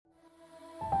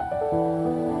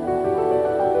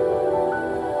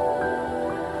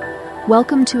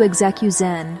Welcome to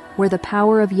ExecuZen, where the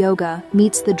power of yoga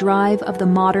meets the drive of the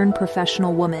modern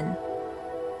professional woman.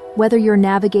 Whether you're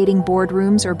navigating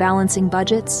boardrooms or balancing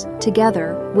budgets,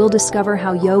 together we'll discover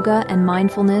how yoga and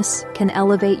mindfulness can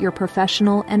elevate your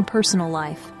professional and personal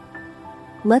life.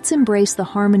 Let's embrace the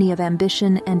harmony of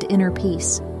ambition and inner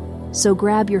peace. So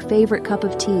grab your favorite cup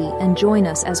of tea and join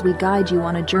us as we guide you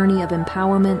on a journey of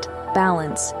empowerment,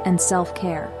 balance, and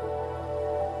self-care.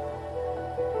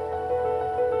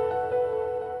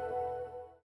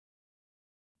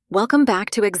 Welcome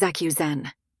back to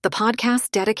ExecuZen, the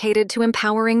podcast dedicated to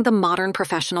empowering the modern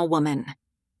professional woman.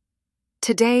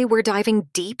 Today, we're diving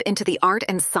deep into the art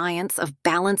and science of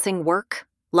balancing work,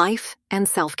 life, and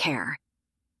self-care.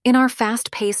 In our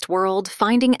fast-paced world,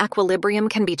 finding equilibrium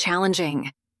can be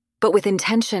challenging, but with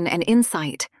intention and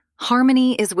insight,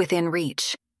 harmony is within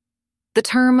reach. The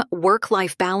term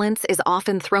work-life balance is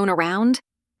often thrown around,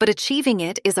 but achieving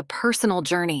it is a personal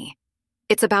journey.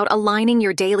 It's about aligning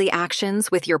your daily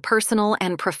actions with your personal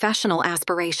and professional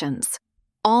aspirations,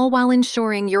 all while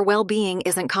ensuring your well-being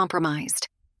isn't compromised.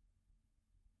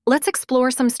 Let's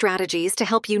explore some strategies to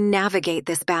help you navigate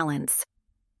this balance.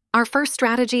 Our first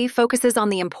strategy focuses on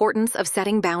the importance of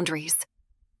setting boundaries.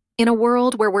 In a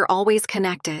world where we're always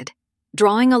connected,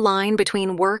 drawing a line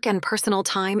between work and personal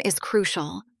time is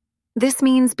crucial. This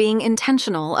means being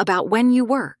intentional about when you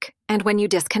work and when you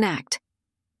disconnect.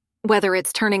 Whether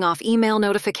it's turning off email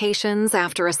notifications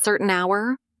after a certain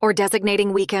hour or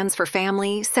designating weekends for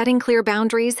family, setting clear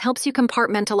boundaries helps you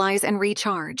compartmentalize and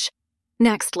recharge.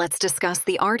 Next, let's discuss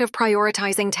the art of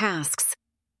prioritizing tasks.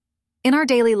 In our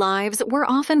daily lives, we're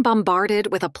often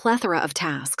bombarded with a plethora of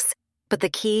tasks, but the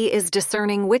key is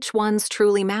discerning which ones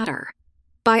truly matter.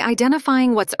 By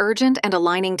identifying what's urgent and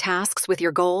aligning tasks with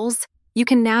your goals, you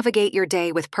can navigate your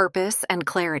day with purpose and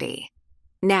clarity.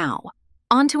 Now,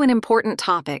 on to an important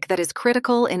topic that is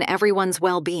critical in everyone's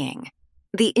well-being: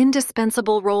 the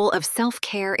indispensable role of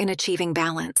self-care in achieving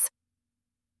balance.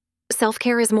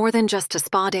 Self-care is more than just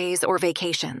spa days or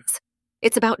vacations.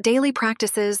 It's about daily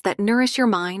practices that nourish your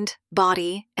mind,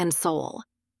 body, and soul.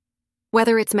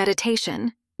 Whether it's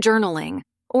meditation, journaling,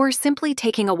 or simply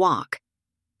taking a walk,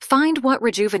 find what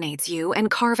rejuvenates you and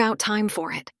carve out time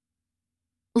for it.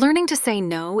 Learning to say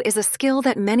no is a skill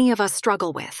that many of us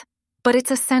struggle with, but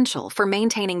it's essential for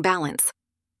maintaining balance.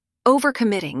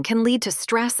 Overcommitting can lead to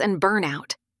stress and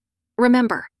burnout.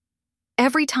 Remember,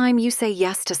 every time you say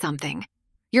yes to something,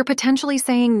 you're potentially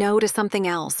saying no to something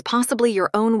else, possibly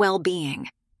your own well-being.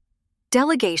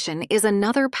 Delegation is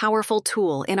another powerful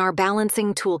tool in our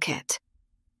balancing toolkit.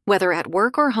 Whether at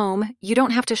work or home, you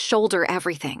don't have to shoulder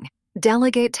everything.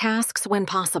 Delegate tasks when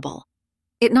possible.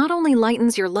 It not only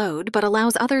lightens your load, but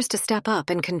allows others to step up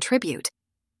and contribute.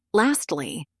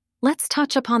 Lastly, let's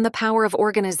touch upon the power of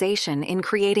organization in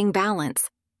creating balance.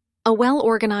 A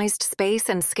well-organized space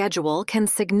and schedule can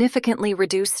significantly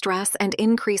reduce stress and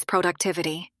increase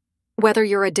productivity. Whether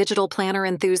you're a digital planner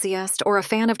enthusiast or a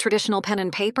fan of traditional pen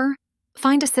and paper,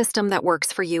 find a system that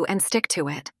works for you and stick to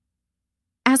it.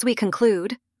 As we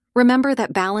conclude, remember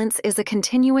that balance is a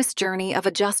continuous journey of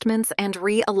adjustments and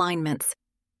realignments.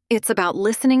 It's about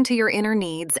listening to your inner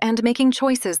needs and making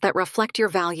choices that reflect your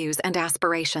values and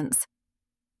aspirations.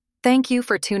 Thank you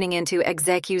for tuning into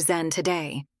ExecuZen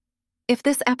today. If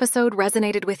this episode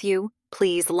resonated with you,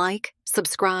 please like,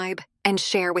 subscribe, and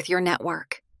share with your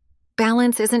network.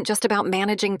 Balance isn't just about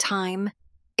managing time,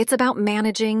 it's about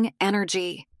managing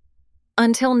energy.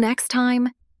 Until next time,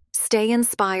 stay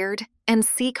inspired and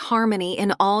seek harmony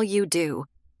in all you do.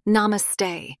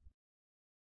 Namaste.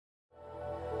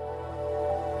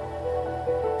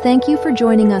 Thank you for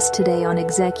joining us today on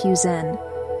ExecuZen.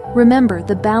 Remember,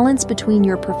 the balance between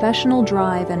your professional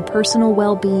drive and personal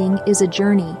well-being is a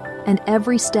journey, and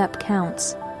every step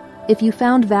counts. If you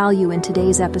found value in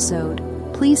today's episode,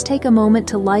 please take a moment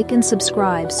to like and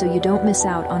subscribe so you don't miss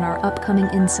out on our upcoming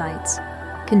insights.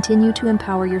 Continue to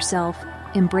empower yourself,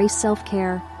 embrace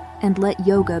self-care, and let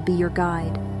yoga be your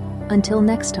guide. Until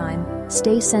next time,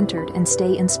 stay centered and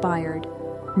stay inspired.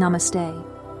 Namaste.